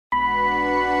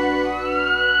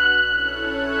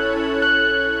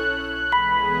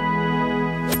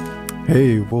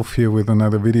Hey, Wolf here with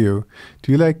another video.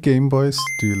 Do you like Game Boys?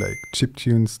 Do you like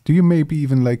chiptunes? Do you maybe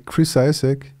even like Chris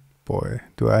Isaak? Boy,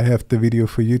 do I have the video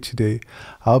for you today.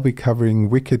 I'll be covering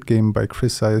Wicked Game by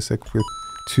Chris Isaak with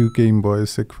 2 Game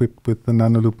Boys equipped with the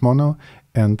Nanoloop Mono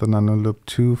and the Nanoloop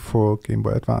 2 for Game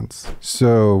Boy Advance.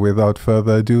 So, without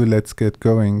further ado, let's get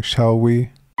going, shall we?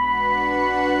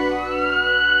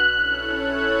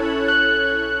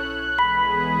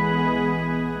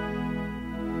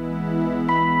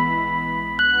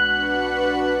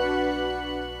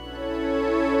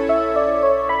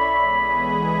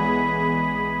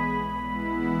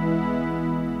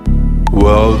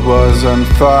 World was on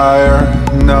fire,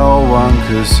 no one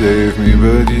could save me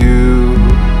but you.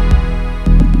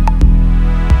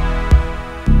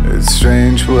 It's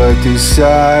strange what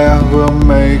desire will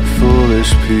make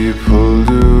foolish people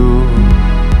do.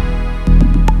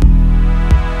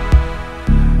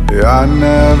 I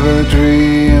never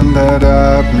dreamed that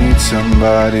I'd meet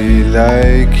somebody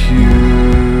like you.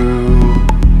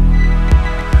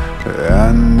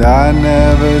 And I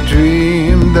never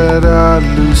dreamed that I'd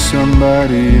lose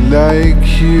somebody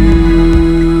like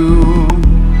you.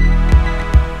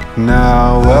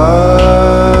 Now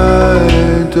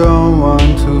I don't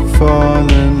want to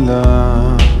fall in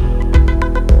love.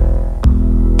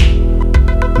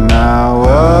 Now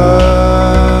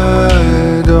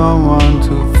I don't want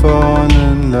to fall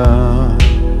in love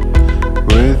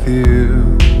with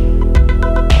you.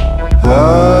 I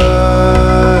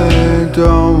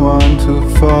don't want to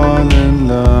fall in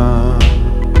love.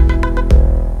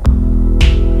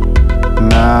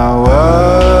 Now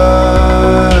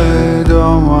I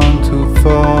don't want to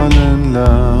fall in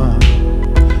love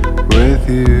with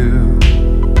you.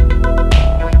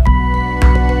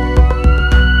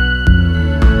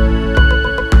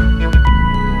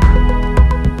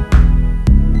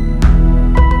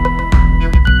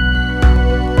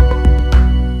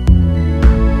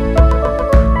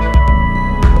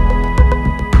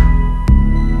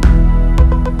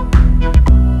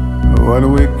 What a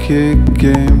wicked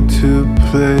game to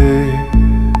play,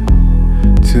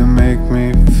 to make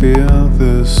me feel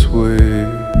this way.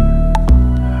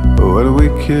 What a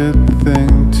wicked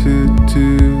thing to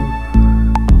do,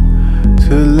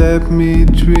 to let me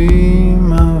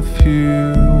dream of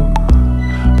you.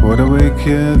 What a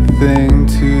wicked thing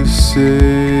to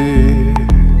say,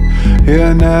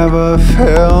 I never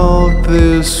felt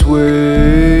this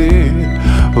way.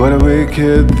 What a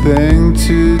wicked thing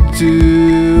to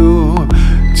do,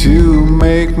 to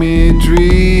make me dream